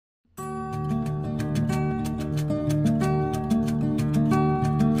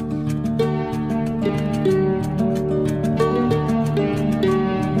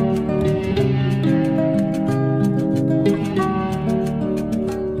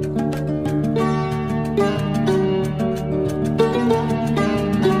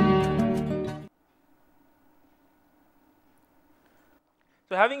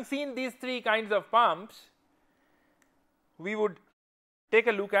So, having seen these three kinds of pumps, we would take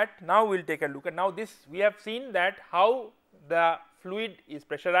a look at, now we will take a look at, now this we have seen that how the fluid is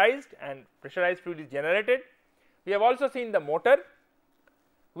pressurized and pressurized fluid is generated. We have also seen the motor,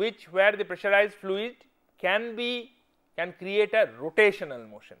 which where the pressurized fluid can create a rotational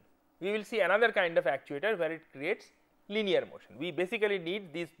motion. We will see another kind of actuator where it creates linear motion. We basically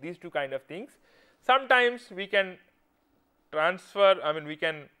need these two kind of things. Sometimes we can transfer, I mean we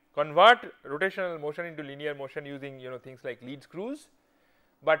can convert rotational motion into linear motion using things like lead screws,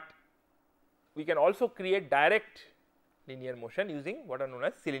 but we can also create direct linear motion using what are known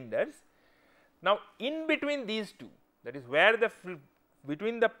as cylinders. Now, in between these two, that is where the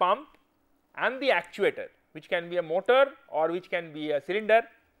between the pump and the actuator, which can be a motor or which can be a cylinder,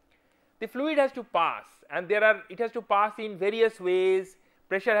 the fluid has to pass, and it has to pass in various ways,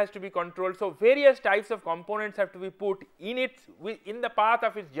 pressure has to be controlled. So, various types of components have to be put in the path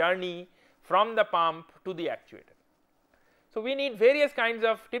of its journey from the pump to the actuator. So, we need various kinds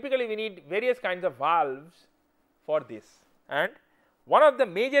of, typically we need various kinds of valves for this, and one of the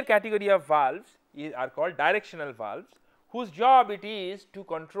major category of valves are called directional valves, whose job it is to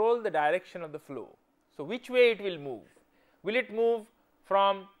control the direction of the flow. So, which way it will move? Will it move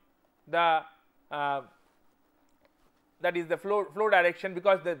from the that is the flow direction,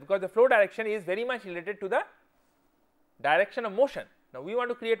 because the flow direction is very much related to the direction of motion. Now, we want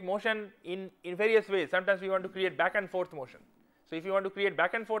to create motion in various ways. Sometimes we want to create back and forth motion. So, if you want to create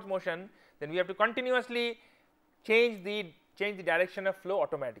back and forth motion, then we have to continuously change the direction of flow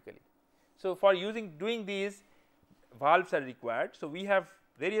automatically. So, for doing these, valves are required. So, we have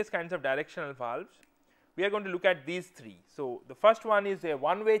various kinds of directional valves. We are going to look at these three. So, the first one is a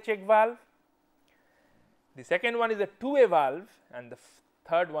one-way check valve, the second one is a two-way valve, and the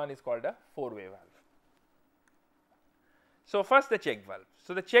third one is called a four-way valve. So, first the check valve.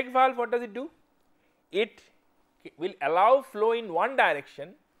 So, the check valve, what does it do? It will allow flow in one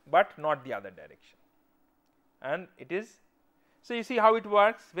direction, but not the other direction, and it is. So, you see how it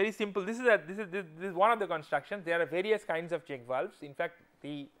works, very simple. This is one of the constructions. There are various kinds of check valves. In fact,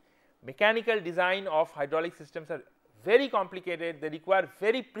 the mechanical design of hydraulic systems are very complicated. They require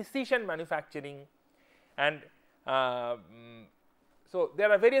very precision manufacturing, and so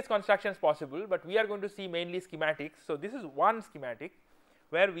there are various constructions possible, but we are going to see mainly schematics. So, this is one schematic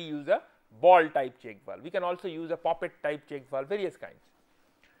where we use a ball type check valve. We can also use a poppet type check valve, various kinds.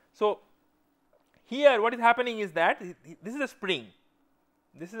 So, here what is happening is that this is a spring,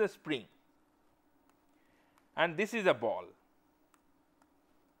 and this is a ball.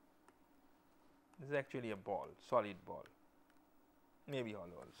 This is actually a ball, solid ball, maybe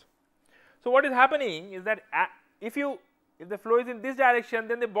hollow also. So, what is happening is that if the flow is in this direction,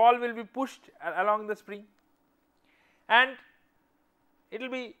 then the ball will be pushed along the spring, and it will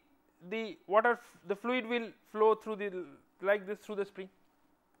be the fluid will flow through like this through the spring.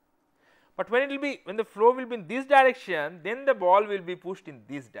 But when the flow will be in this direction, then the ball will be pushed in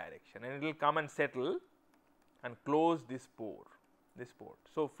this direction, and it will come and settle and close this port.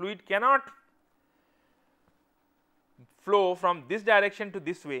 So, fluid cannot flow from this direction to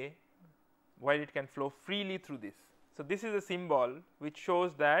this way, while it can flow freely through this. So, this is a symbol which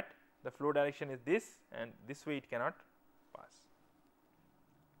shows that the flow direction is this, and this way it cannot pass.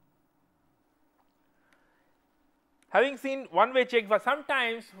 Having seen one way check valve,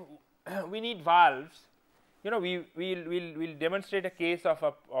 sometimes we need valves. We will demonstrate a case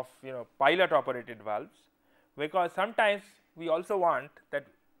of pilot operated valves, because sometimes we also want that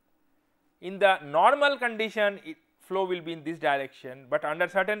in the normal condition flow will be in this direction, but under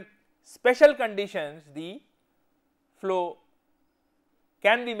certain special conditions the flow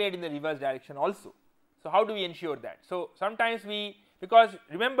can be made in the reverse direction also. So, how do we ensure that? So, sometimes because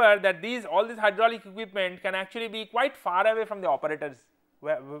remember that all this hydraulic equipment can actually be quite far away from the operators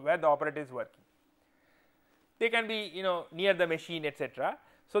where the operator is working. They can be near the machine, etc.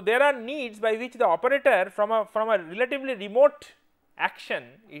 So, there are needs by which the operator from a relatively remote action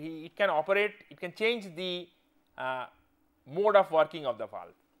it can operate, it can change the mode of working of the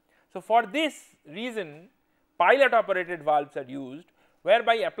valve. So, for this reason pilot operated valves are used,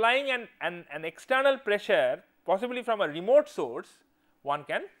 whereby applying an external pressure possibly from a remote source, one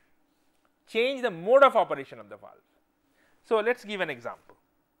can change the mode of operation of the valve. So, let us give an example.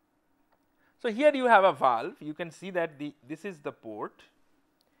 So, here you have a valve, you can see that this is the port,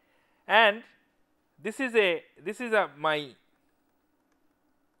 and this is my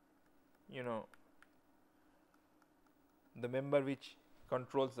the member which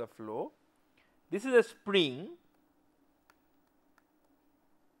controls the flow. This is a spring,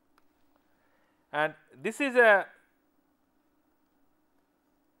 and this is a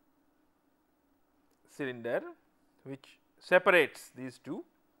cylinder which separates these two.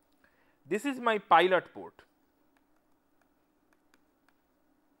 This is my pilot port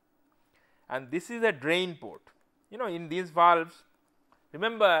and this is a drain port. You know, in these valves,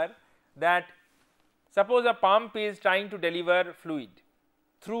 remember that suppose a pump is trying to deliver fluid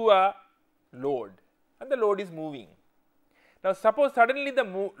through a load and the load is moving. Now, suppose suddenly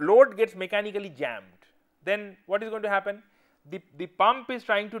the load gets mechanically jammed, then what is going to happen? The pump is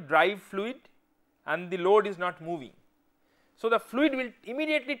trying to drive fluid and the load is not moving. So, the fluid will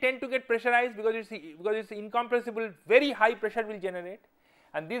immediately tend to get pressurized because it is incompressible, very high pressure will generate,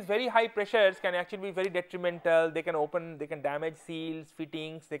 and these very high pressures can actually be very detrimental. They can open, they can damage seals,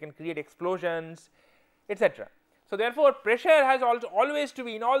 fittings, they can create explosions, etc. So, therefore, pressure has also always to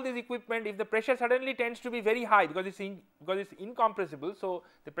be in all this equipment. If the pressure suddenly tends to be very high because it is incompressible, so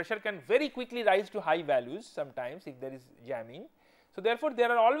the pressure can very quickly rise to high values sometimes if there is jamming. So, therefore,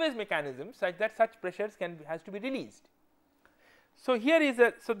 there are always mechanisms such that such pressures has to be released. So, here is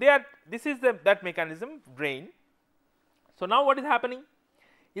a this is that mechanism drain. So, now what is happening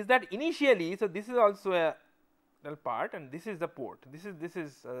is that initially, so this is also a part and this is the port, this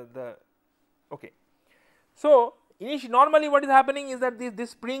is the okay. So, normally what is happening is that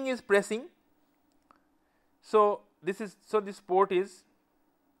this spring is pressing. So, this port is,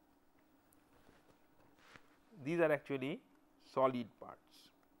 these are actually solid parts,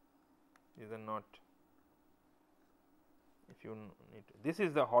 these are not, if you need to, this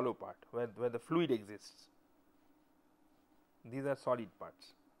is the hollow part where the fluid exists, these are solid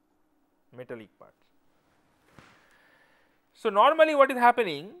parts, metallic parts. So, normally what is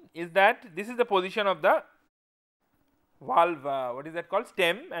happening is that this is the position of the valve, what is that called,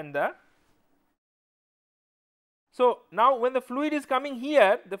 stem, and the. So, now when the fluid is coming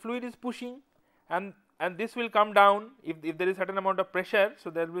here, the fluid is pushing and this will come down if there is certain amount of pressure. So,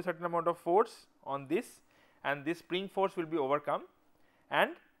 there will be a certain amount of force on this and this spring force will be overcome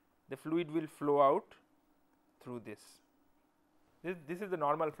and the fluid will flow out through this. This is the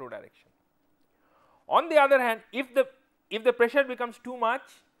normal flow direction. On the other hand, if the pressure becomes too much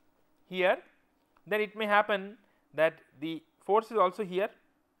here, then it may happen that the force is also here.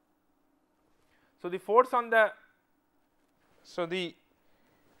 So, the force on the,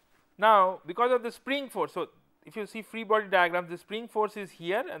 now because of the spring force, so if you see free body diagram, the spring force is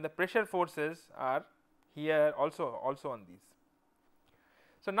here and the pressure forces are here also on these.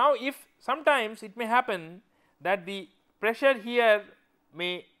 So, now if sometimes it may happen that the pressure here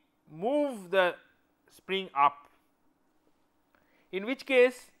may move the spring up, in which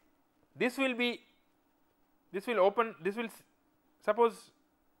case this will open, this will, suppose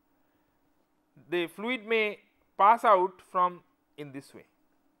the fluid may pass out from in this way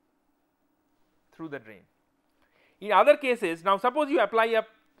through the drain. In other cases, now suppose you apply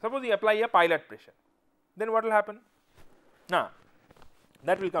a pilot pressure, then what will happen? Now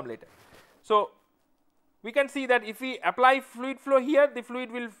that will come later. So, we can see that if we apply fluid flow here, the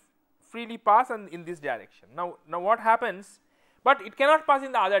fluid will freely pass and in this direction. Now what happens? But it cannot pass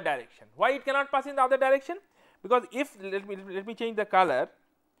in the other direction. Why it cannot pass in the other direction? Because if let me change the color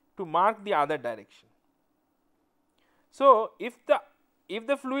to mark the other direction. So, if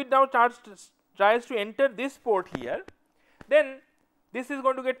the fluid now tries to enter this port here, then this is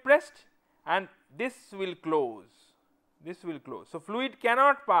going to get pressed and this will close. So, fluid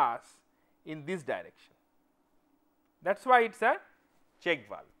cannot pass in this direction. That is why it is a check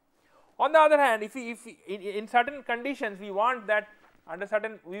valve. On the other hand, if in certain conditions we want that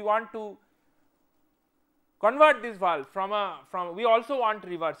we want to convert this valve from we also want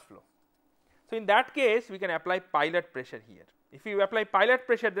reverse flow. So, in that case we can apply pilot pressure here. If you apply pilot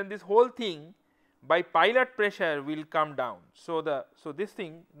pressure, then this whole thing by pilot pressure will come down. So, this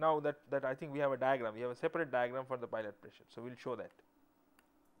thing, now that I think we have a diagram, we have a separate diagram for the pilot pressure. So, we will show that.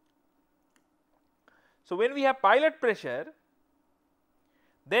 So, when we have pilot pressure,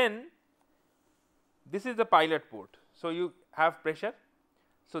 then this is the pilot port. So, you have pressure.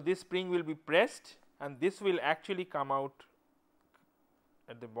 So, this spring will be pressed and this will actually come out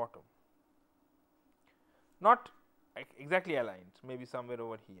at the bottom, not exactly aligned, maybe somewhere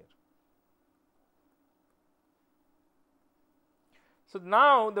over here. So,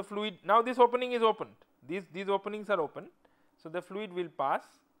 now the fluid, now this opening is opened, these openings are open. So, the fluid will pass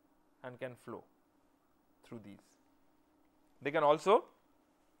and can flow through these. They can also,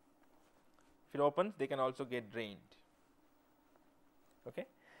 if it opens, they can also get drained. Okay.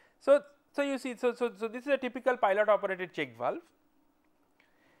 So, you see, so this is a typical pilot operated check valve.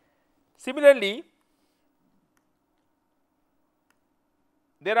 Similarly,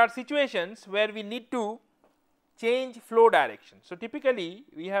 there are situations where we need to change flow direction. So, typically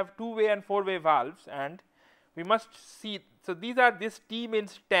we have 2-way and 4-way valves, and we must see. So, these are, this T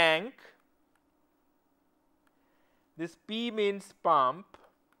means tank, this P means pump,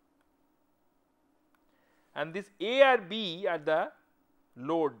 and this A or B are the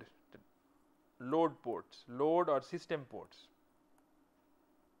load ports, load or system ports.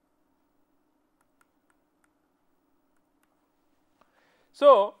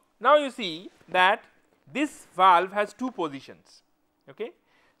 So, now you see that this valve has 2 positions. Okay.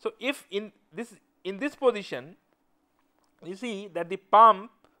 So, if in this position you see that the pump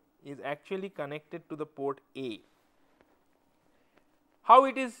is actually connected to the port A. How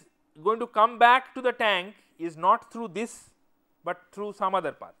it is going to come back to the tank is not through this, but through some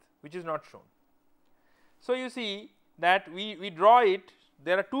other path which is not shown. So, you see that we draw it,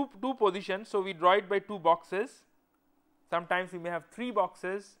 there are two positions. So, we draw it by 2 boxes, sometimes we may have 3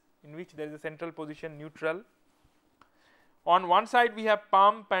 boxes in which there is a central position neutral. On one side we have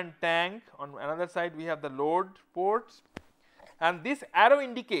pump and tank, on another side we have the load ports, and this arrow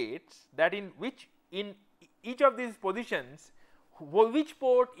indicates that in each of these positions which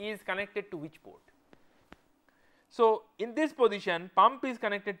port is connected to which port. So, in this position pump is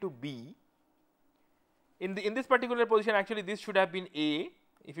connected to B, in this particular position actually this should have been A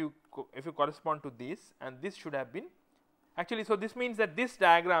if you correspond to this, and this should have been actually. So, this means that this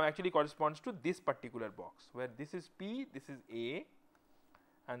diagram actually corresponds to this particular box, where this is P, this is A,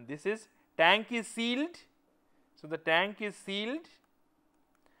 and this is tank is sealed. So, the tank is sealed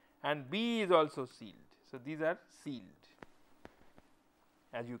and B is also sealed. So, these are sealed,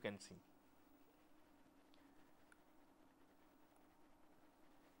 as you can see.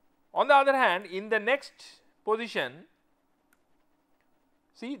 On the other hand, in the next position,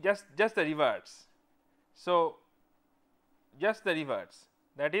 see just the reverse. So, just the reverse,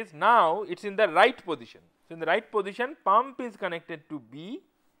 that is now it is in the right position. So, in the right position pump is connected to B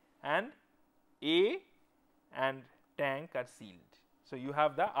and A and tank are sealed. So, you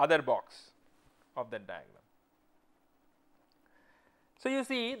have the other box of that diagram. So, you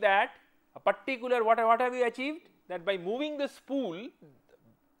see that a particular what have you achieved, that by moving the spool,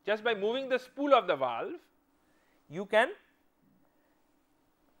 just by moving the spool of the valve, you can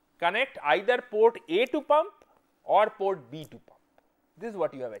connect either port A to pump or port B to pump. This is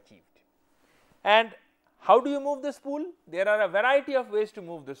what you have achieved. And how do you move the spool? There are a variety of ways to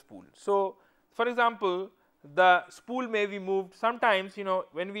move the spool. So, for example, the spool may be moved sometimes,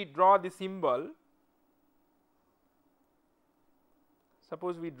 when we draw the symbol,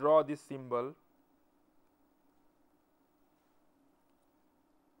 suppose we draw this symbol,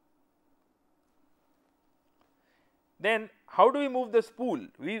 then how do we move the spool?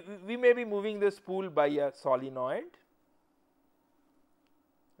 We may be moving the spool by a solenoid.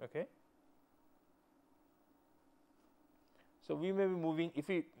 Okay. So, we may be moving, if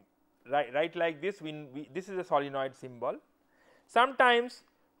we write like this, this is a solenoid symbol. Sometimes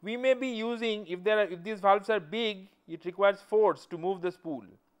we may be using, if these valves are big, it requires force to move the spool.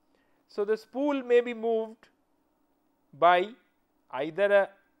 So, the spool may be moved by either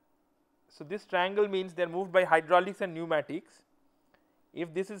so this triangle means they are moved by hydraulics and pneumatics.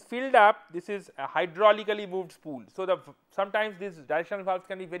 If this is filled up, this is a hydraulically moved spool. So, sometimes these directional valves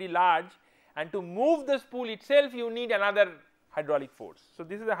can be very large, and to move the spool itself you need another hydraulic force. So,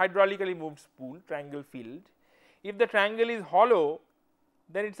 this is a hydraulically moved spool, triangle filled. If the triangle is hollow,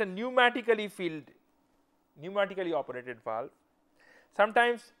 then it is a pneumatically filled, pneumatically operated valve.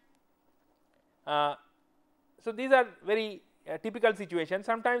 Sometimes, so these are very typical situation.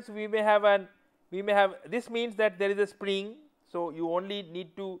 Sometimes we may have this means that there is a spring. So, you only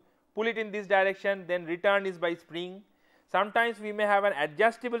need to pull it in this direction, then return is by spring. Sometimes we may have an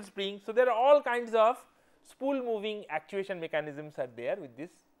adjustable spring. So, there are all kinds of spool moving actuation mechanisms are there with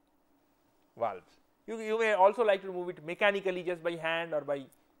this valves. You may also like to move it mechanically just by hand or by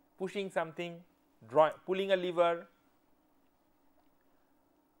pushing something, pulling a lever.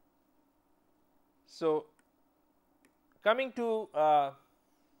 So, coming to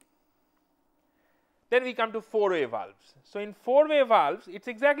then we come to 4-way valves. So, in 4-way valves it is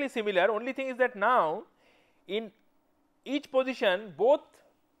exactly similar, only thing is that now in each position both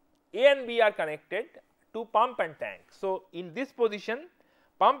A and B are connected to pump and tank. So, in this position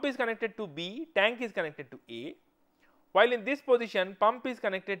pump is connected to B, tank is connected to A, while in this position pump is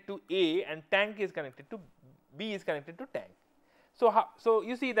connected to A and tank is connected to B is connected to tank. So,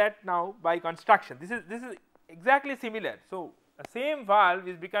 you see that now by construction this is exactly similar. So, a same valve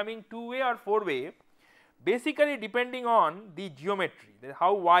is becoming 2-way or 4-way basically depending on the geometry,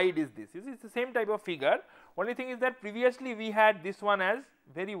 how wide is this. It is the same type of figure, only thing is that previously we had this one as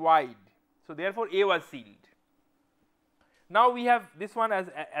very wide. So, therefore, A was sealed. now we have this one as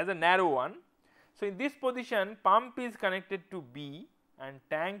a narrow one. So, in this position pump is connected to B and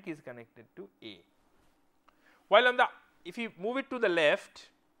tank is connected to A, while on the, if you move it to the left,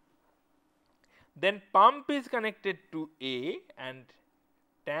 then pump is connected to A and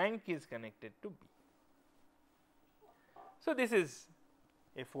tank is connected to B. So, this is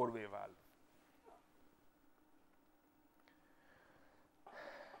a 4-way valve.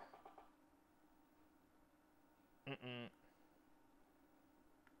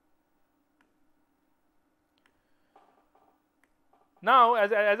 Now,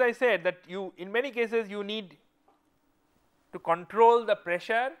 as I said that you, in many cases you need to control the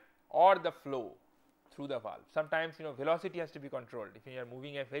pressure or the flow through the valve. Sometimes velocity has to be controlled. If you are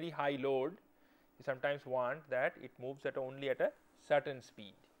moving a very high load, you sometimes want that it moves at only at a certain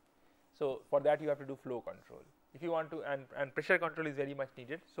speed. So, for that you have to do flow control. If you want to, and pressure control is very much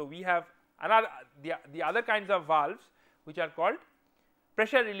needed. So, we have another the other kinds of valves which are called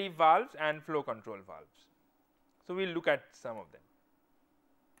pressure relief valves and flow control valves. So, we will look at some of them.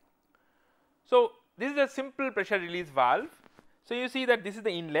 So, this is a simple pressure release valve. So, you see that this is the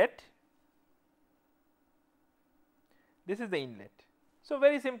inlet, this is the inlet. So,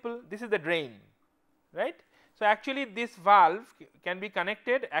 very simple, this is the drain, right. So, actually this valve can be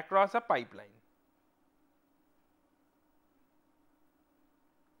connected across a pipeline.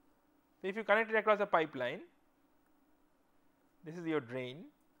 So, if you connect it across a pipeline, this is your drain.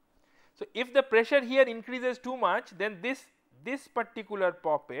 So, if the pressure here increases too much, then this particular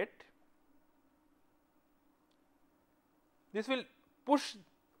poppet, this will push,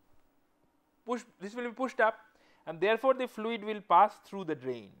 this will be pushed up, and therefore the fluid will pass through the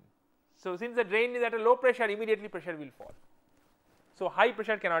drain. So, since the drain is at a low pressure, immediately pressure will fall. So, high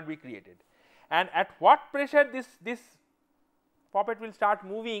pressure cannot be created, and at what pressure this poppet will start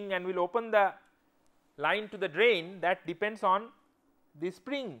moving and will open the line to the drain, that depends on the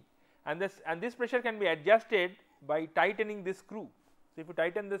spring, and this pressure can be adjusted by tightening this screw. So, if you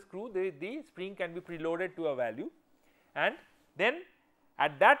tighten the screw, the spring can be preloaded to a value, and then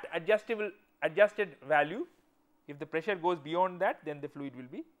at that adjusted value, if the pressure goes beyond that, then the fluid will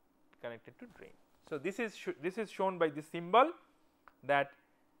be connected to drain. So, this is shown by this symbol, that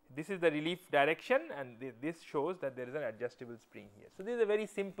this is the relief direction, and this shows that there is an adjustable spring here. So, this is a very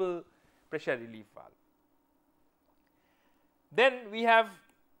simple pressure relief valve. Then we have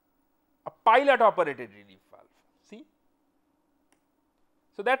a pilot operated relief valve, see.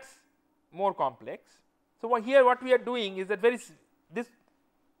 So, that is more complex. So, here what we are doing is that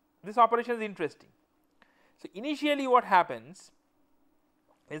this operation is interesting. So, initially what happens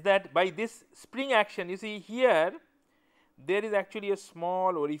is that by this spring action, you see here there is actually a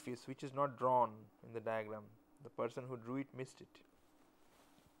small orifice which is not drawn in the diagram, the person who drew it missed it.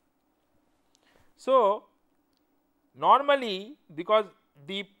 So, normally because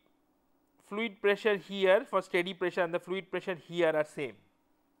the fluid pressure here for steady pressure and the fluid pressure here are same.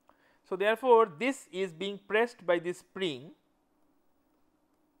 So, therefore, this is being pressed by this spring,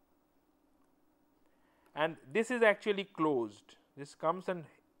 and this is actually closed, this comes and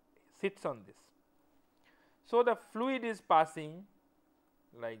sits on this. So, the fluid is passing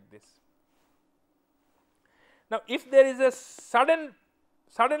like this. Now, if there is a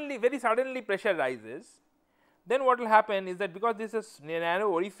very suddenly pressure rises, then what will happen is that because this is a narrow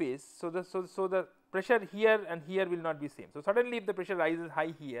orifice, so the pressure here and here will not be same. So, suddenly if the pressure rises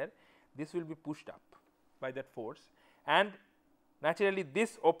high here, this will be pushed up by that force, and naturally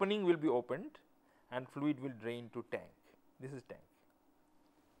this opening will be opened and fluid will drain to tank. This is tank.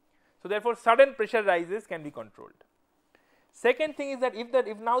 So, therefore, sudden pressure rises can be controlled. Second thing is that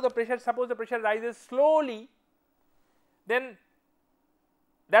if now the pressure, suppose the pressure rises slowly, then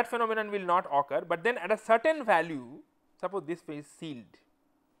that phenomenon will not occur, but then at a certain value, suppose this is sealed.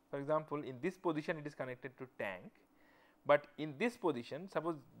 For example, in this position it is connected to tank, but in this position,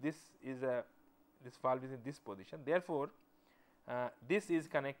 suppose this valve is in this position, therefore, this is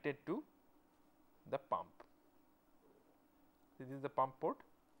connected to the pump. This is the pump port.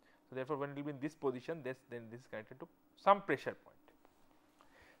 So, therefore, when it will be in this position, then this is connected to some pressure point.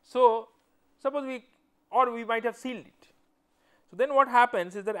 So, suppose we might have sealed it. So, then what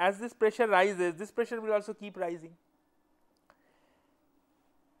happens is that as this pressure rises, this pressure will also keep rising,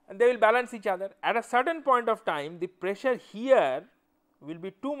 and they will balance each other. At a certain point of time, the pressure here will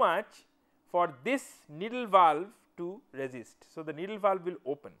be too much for this needle valve to resist. So, the needle valve will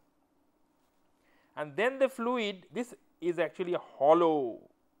open, and then the fluid, this is actually a hollow,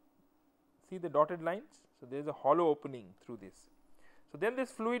 see the dotted lines. So, there is a hollow opening through this. So, then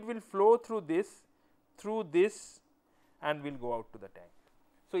this fluid will flow through this and will go out to the tank.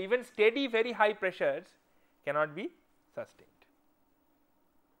 So, even steady very high pressures cannot be sustained.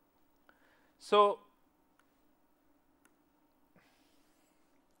 So,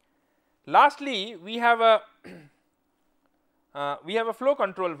 lastly, we have a flow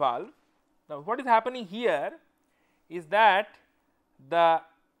control valve. Now, what is happening here is that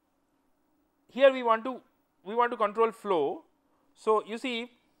here we want to control flow. So, you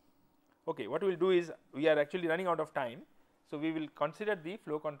see, okay, what we will do is we are actually running out of time. So, we will consider the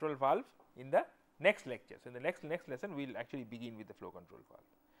flow control valve in the next lecture. So, in the next lesson we will actually begin with the flow control valve.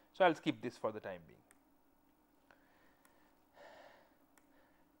 So, I will skip this for the time being.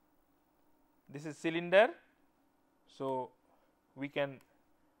 This is cylinder. So, we can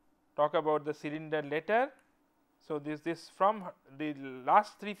talk about the cylinder later. So, this from the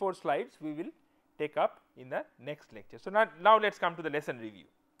last 3-4 slides we will take up in the next lecture. So, now let us come to the lesson review.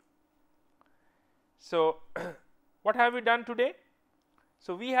 So, what have we done today?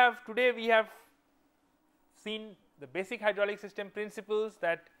 So, today we have seen the basic hydraulic system principles,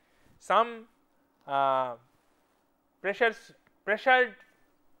 that some pressured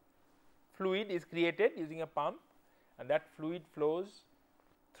fluid is created using a pump, and that fluid flows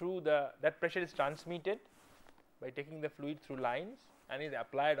through that pressure is transmitted by taking the fluid through lines and is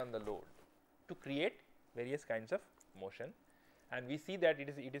applied on the load to create various kinds of motion. And we see that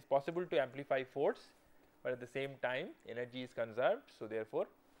it is possible to amplify force, but at the same time energy is conserved. So, therefore,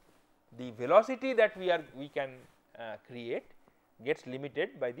 the velocity that we can create gets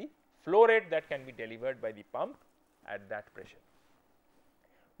limited by the flow rate that can be delivered by the pump at that pressure.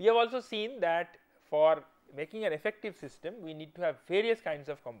 We have also seen that for making an effective system we need to have various kinds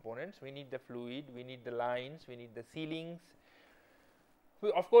of components. We need the fluid, we need the lines, we need the sealings,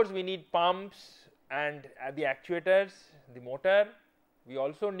 of course we need pumps and the actuators, the motor. We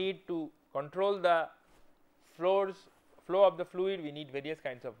also need to control the flow of the fluid. We need various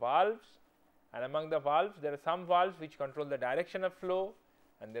kinds of valves, and among the valves there are some valves which control the direction of flow,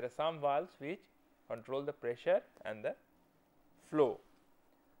 and there are some valves which control the pressure and the flow.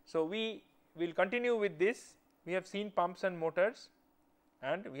 So, we will continue with this. We have seen pumps and motors,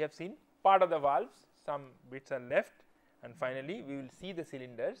 and we have seen part of the valves, some bits are left, and finally we will see the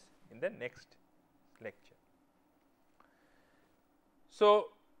cylinders in the next lecture. So,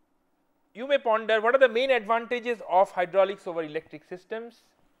 you may ponder what are the main advantages of hydraulics over electric systems.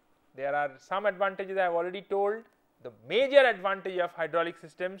 There are some advantages I have already told. The major advantage of hydraulic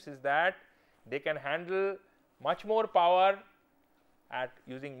systems is that they can handle much more power at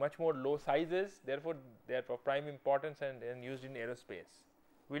using much more low sizes, therefore, they are of prime importance and used in aerospace.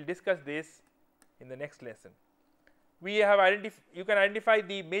 We will discuss this in the next lesson. We have you can identify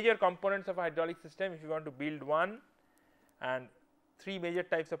the major components of a hydraulic system if you want to build one, and 3 major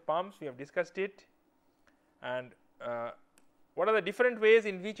types of pumps we have discussed it, and what are the different ways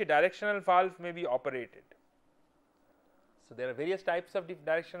in which a directional valve may be operated. So, there are various types of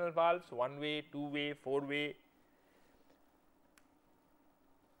directional valves, 1-way, 2-way, 4-way.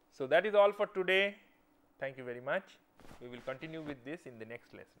 So, that is all for today. Thank you very much. We will continue with this in the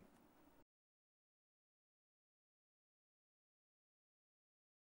next lesson.